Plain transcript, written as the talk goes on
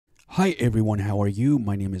Hi everyone, how are you?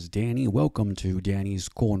 My name is Danny. Welcome to Danny's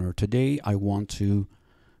Corner. Today I want to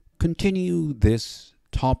continue this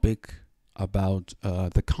topic about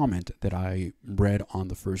the comment that I read on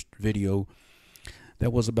the first video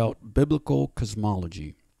that was about biblical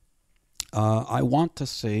cosmology. I want to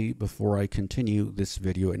say before I continue this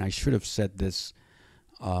video, and I should have said this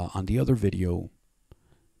on the other video,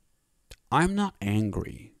 I'm not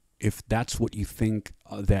angry if that's what you think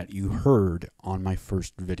that you heard on my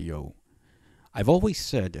first video. I've always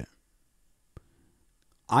said,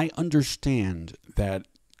 I understand that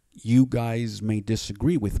you guys may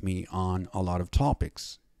disagree with me on a lot of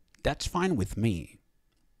topics. That's fine with me.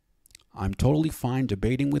 I'm totally fine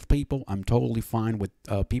debating with people. I'm totally fine with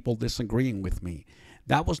people disagreeing with me.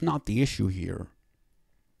 That was not the issue here.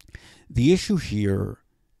 The issue here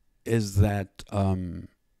is that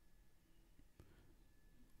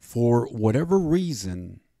for whatever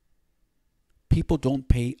reason, people don't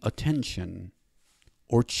pay attention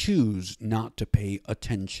or choose not to pay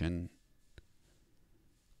attention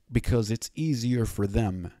because it's easier for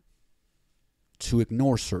them to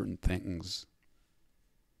ignore certain things.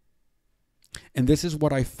 And this is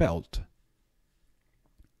what I felt.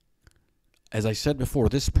 As I said before,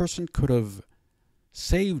 this person could have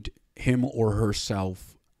saved him or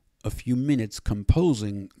herself a few minutes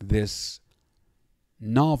composing this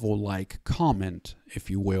novel-like comment, if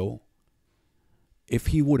you will, if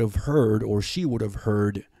he would have heard or she would have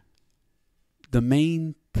heard the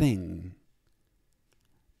main thing.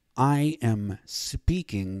 I am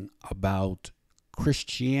speaking about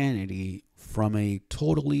Christianity from a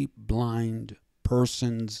totally blind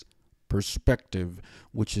person's perspective,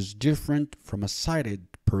 which is different from a sighted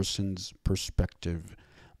person's perspective.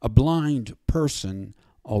 A blind person,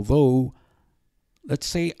 although let's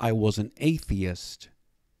say I was an atheist,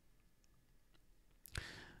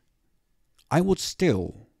 I would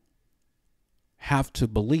still have to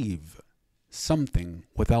believe something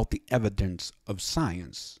without the evidence of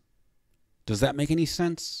science. Does that make any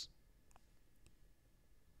sense?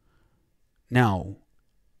 Now,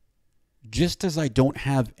 just as I don't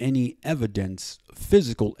have any evidence,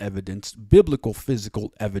 physical evidence, biblical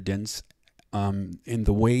physical evidence, in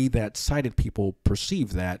the way that sighted people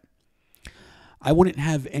perceive that, I wouldn't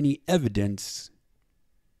have any evidence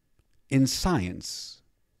in science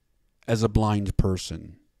as a blind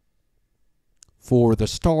person for the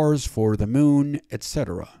stars, for the moon,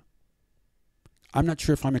 etc. I'm not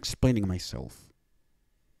sure if I'm explaining myself.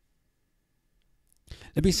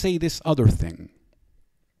 Let me say this other thing.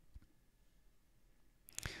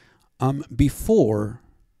 Before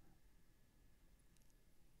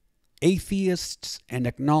atheists and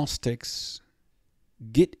agnostics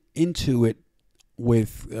get into it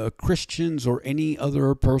with Christians or any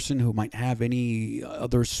other person who might have any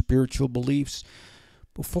other spiritual beliefs,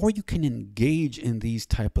 before you can engage in these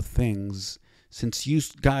type of things, since you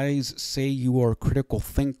guys say you are critical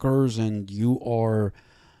thinkers and you are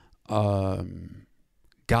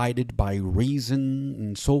guided by reason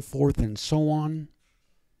and so forth and so on,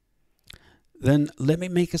 then let me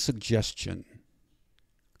make a suggestion.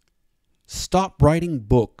 Stop writing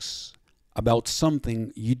books about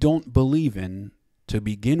something you don't believe in to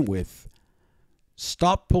begin with.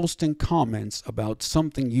 Stop posting comments about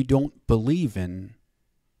something you don't believe in,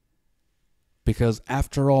 because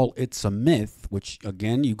after all, it's a myth, which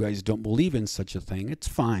again, you guys don't believe in such a thing. It's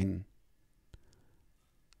fine.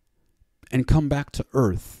 And come back to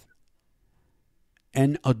earth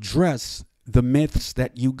and address the myths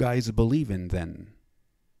that you guys believe in then.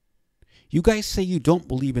 You guys say you don't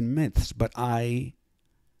believe in myths, but I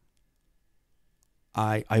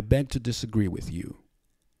beg to disagree with you.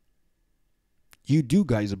 You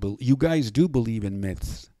guys do believe in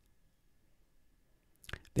myths.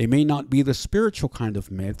 They may not be the spiritual kind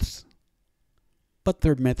of myths, but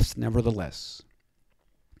they're myths nevertheless.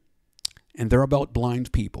 And they're about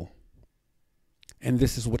blind people. And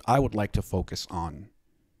this is what I would like to focus on.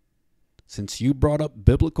 Since you brought up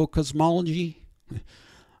biblical cosmology,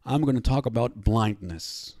 I'm going to talk about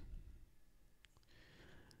blindness.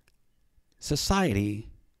 Society,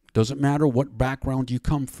 doesn't matter what background you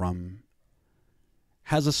come from,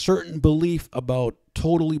 has a certain belief about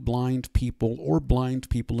totally blind people or blind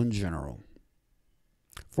people in general.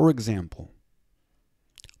 For example,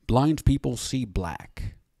 blind people see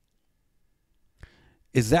black.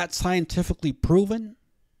 Is that scientifically proven?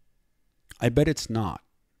 I bet it's not.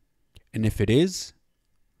 And if it is,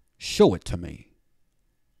 show it to me.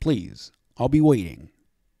 Please, I'll be waiting.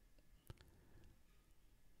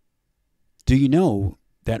 Do you know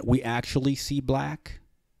that we actually see black?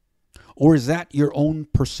 Or is that your own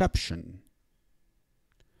perception?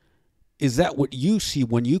 Is that what you see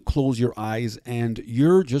when you close your eyes and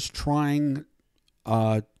you're just trying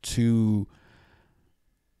to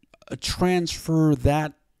transfer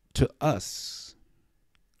that to us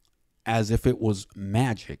as if it was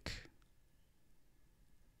magic?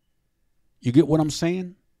 You get what I'm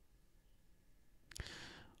saying?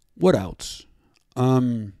 What else?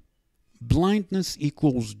 Blindness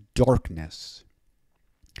equals darkness.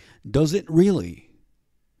 Does it really?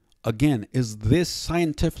 Again, is this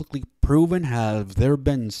scientifically proven? Have there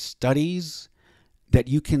been studies that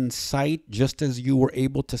you can cite just as you were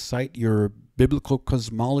able to cite your biblical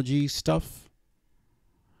cosmology stuff?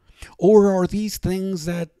 Or are these things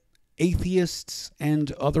that atheists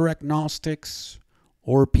and other agnostics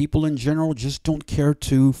or people in general just don't care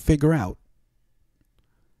to figure out?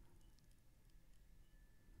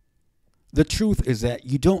 The truth is that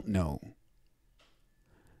you don't know.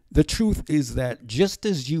 The truth is that just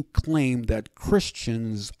as you claim that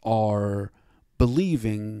Christians are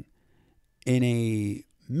believing in a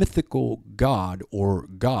mythical God or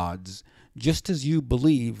gods, just as you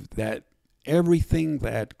believe that everything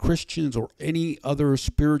that Christians or any other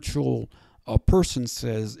spiritual person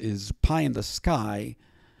says is pie in the sky,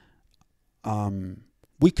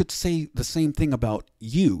 we could say the same thing about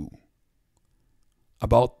you,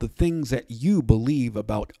 about the things that you believe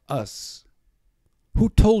about us. Who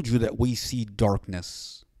told you that we see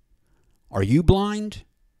darkness? Are you blind?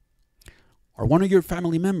 Are one of your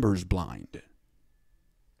family members blind?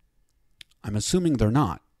 I'm assuming they're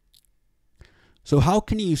not. So how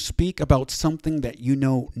can you speak about something that you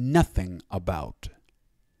know nothing about?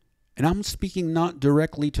 And I'm speaking not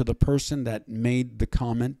directly to the person that made the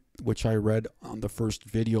comment, which I read on the first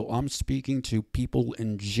video. I'm speaking to people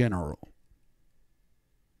in general.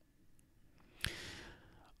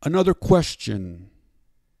 Another question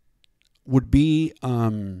would be,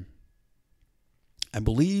 I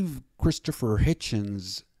believe Christopher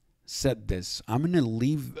Hitchens said this. I'm going to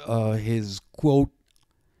leave his quote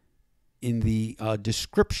in the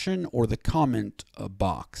description or the comment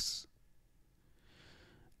box.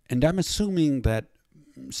 And I'm assuming that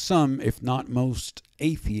some, if not most,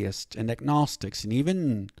 atheists and agnostics, and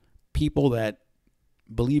even people that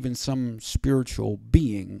believe in some spiritual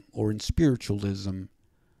being or in spiritualism,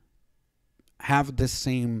 have the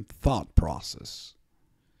same thought process.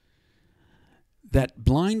 That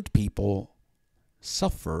blind people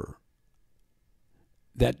suffer.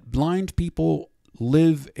 That blind people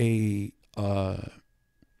live a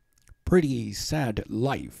pretty sad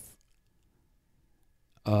life.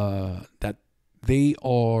 That they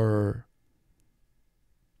are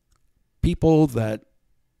people that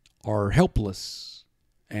are helpless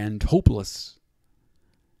and hopeless.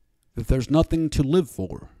 That there's nothing to live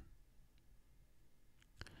for.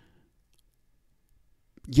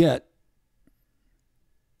 Yet,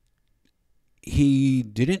 he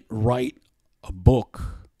didn't write a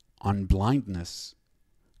book on blindness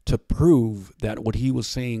to prove that what he was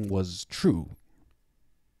saying was true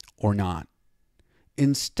or not.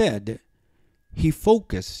 Instead, he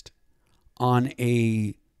focused on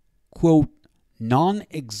a, quote,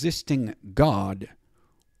 non-existing God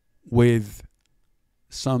with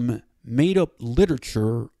some made-up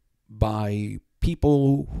literature by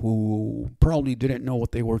people who probably didn't know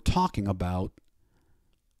what they were talking about.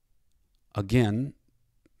 Again,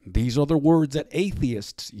 these are the words that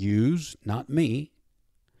atheists use, not me.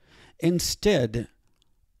 Instead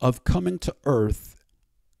of coming to earth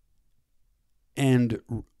and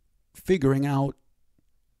figuring out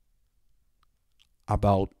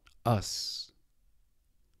about us,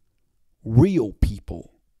 real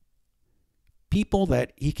people, people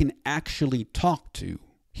that he can actually talk to.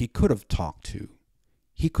 He could have talked to.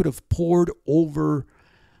 He could have pored over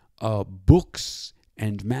books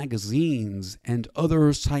and magazines and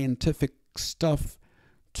other scientific stuff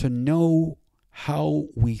to know how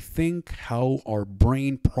we think, how our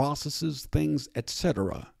brain processes things,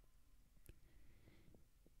 etc.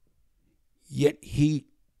 Yet he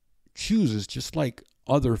chooses, just like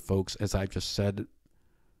other folks, as I just said,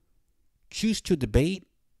 choose to debate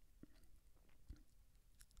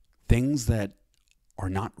things that are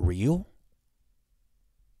not real?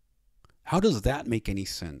 How does that make any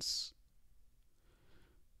sense?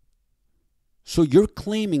 So you're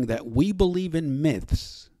claiming that we believe in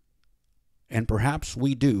myths, and perhaps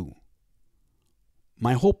we do.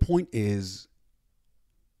 My whole point is,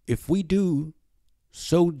 if we do,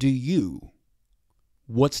 so do you.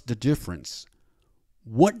 What's the difference?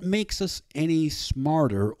 What makes us any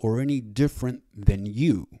smarter or any different than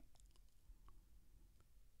you?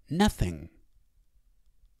 Nothing.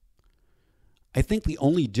 I think the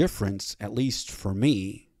only difference, at least for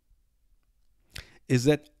me, is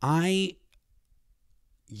that I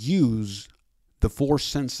use the four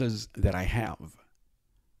senses that I have: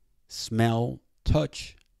 smell,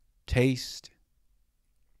 touch, taste,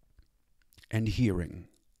 and hearing.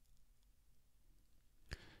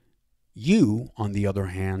 You, on the other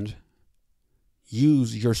hand,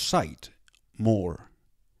 use your sight more.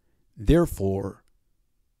 Therefore,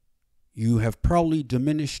 you have probably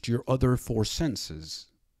diminished your other four senses.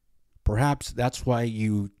 Perhaps that's why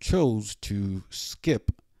you chose to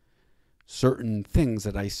skip certain things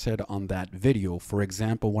that I said on that video. For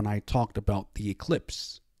example, when I talked about the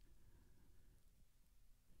eclipse.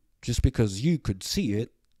 Just because you could see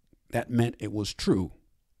it, that meant it was true.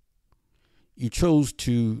 You chose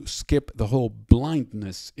to skip the whole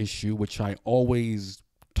blindness issue, which I always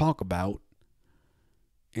talk about,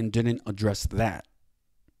 and didn't address that.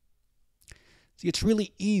 See, it's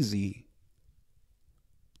really easy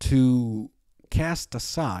to cast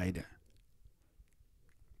aside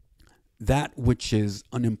that which is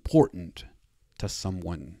unimportant to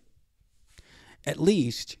someone. At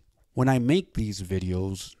least when I make these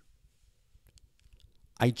videos,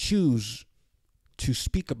 I choose to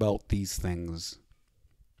speak about these things.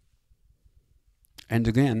 And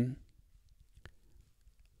again,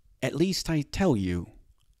 at least I tell you,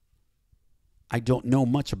 I don't know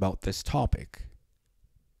much about this topic.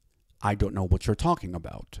 I don't know what you're talking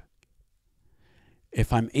about.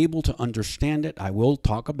 If I'm able to understand it, I will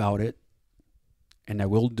talk about it, and I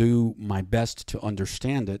will do my best to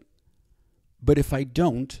understand it. But if I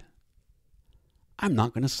don't, I'm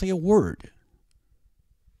not going to say a word.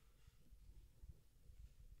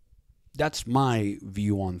 That's my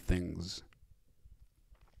view on things.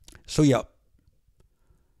 So yeah,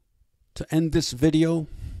 to end this video,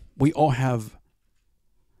 we all have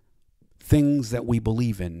things that we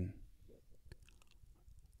believe in.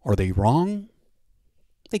 Are they wrong?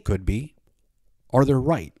 They could be. Are they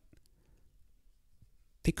right?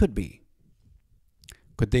 They could be.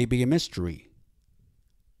 Could they be a mystery?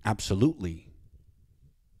 Absolutely.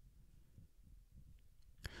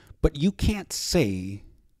 But you can't say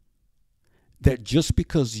that just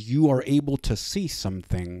because you are able to see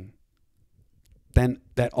something, then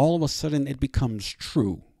that all of a sudden it becomes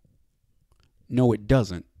true. No, it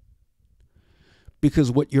doesn't.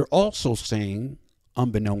 Because what you're also saying,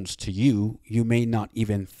 unbeknownst to you, you may not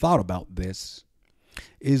even thought about this,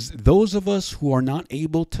 is those of us who are not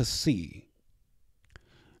able to see,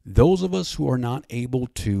 those of us who are not able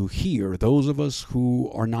to hear, those of us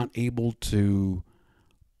who are not able to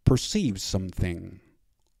perceive something,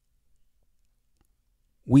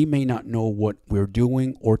 we may not know what we're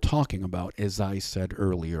doing or talking about, as I said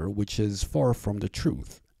earlier, which is far from the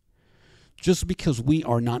truth. Just because we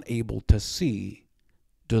are not able to see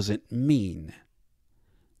doesn't mean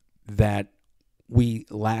that we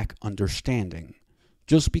lack understanding.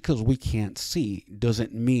 Just because we can't see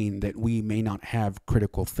doesn't mean that we may not have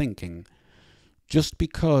critical thinking. Just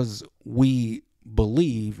because we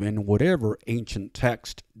believe in whatever ancient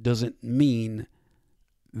text doesn't mean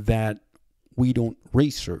that we don't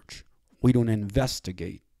research, we don't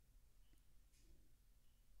investigate.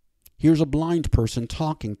 Here's a blind person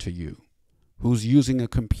talking to you who's using a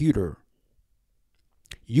computer.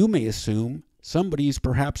 You may assume somebody's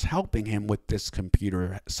perhaps helping him with this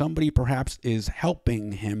computer. Somebody perhaps is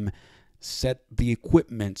helping him set the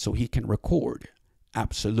equipment so he can record.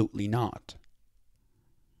 Absolutely not.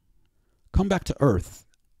 Come back to earth.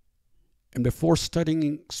 And before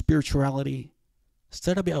studying spirituality,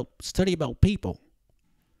 study about people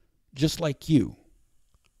just like you.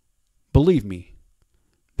 Believe me,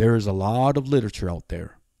 there is a lot of literature out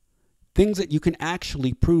there. Things that you can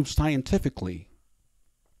actually prove scientifically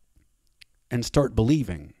and start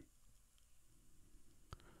believing.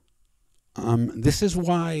 This is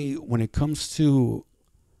why when it comes to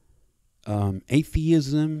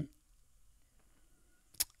atheism,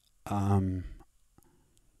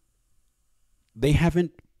 they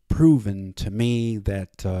haven't proven to me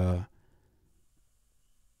that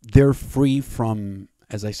they're free from,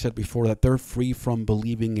 as I said before, that they're free from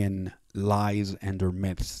believing in lies and or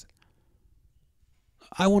myths.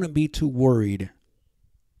 I wouldn't be too worried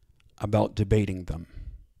about debating them.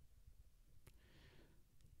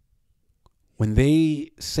 When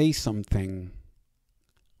they say something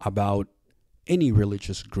about any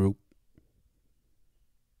religious group,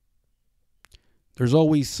 there's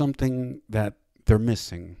always something that they're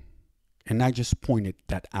missing, and I just pointed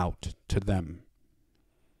that out to them.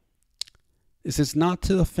 This is not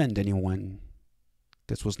to offend anyone.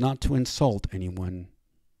 This was not to insult anyone.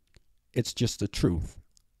 It's just the truth.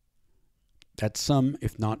 That some,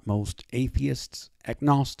 if not most, atheists,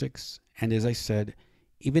 agnostics, and as I said,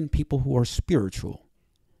 even people who are spiritual,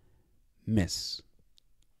 miss.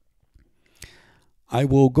 I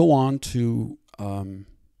will go on to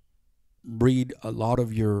read a lot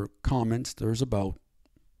of your comments. There's about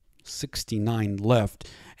 69 left.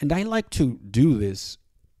 And I like to do this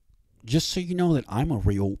just so you know that I'm a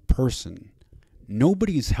real person.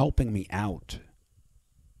 Nobody's helping me out.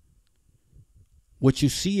 What you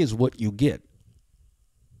see is what you get.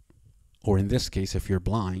 Or in this case, if you're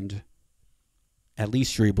blind, at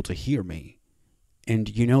least you're able to hear me.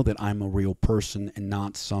 And you know that I'm a real person and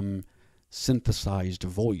not some synthesized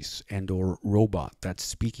voice and or robot that's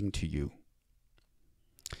speaking to you.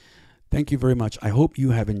 Thank you very much. I hope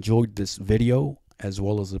you have enjoyed this video as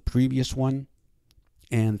well as the previous one.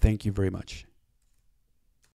 And thank you very much.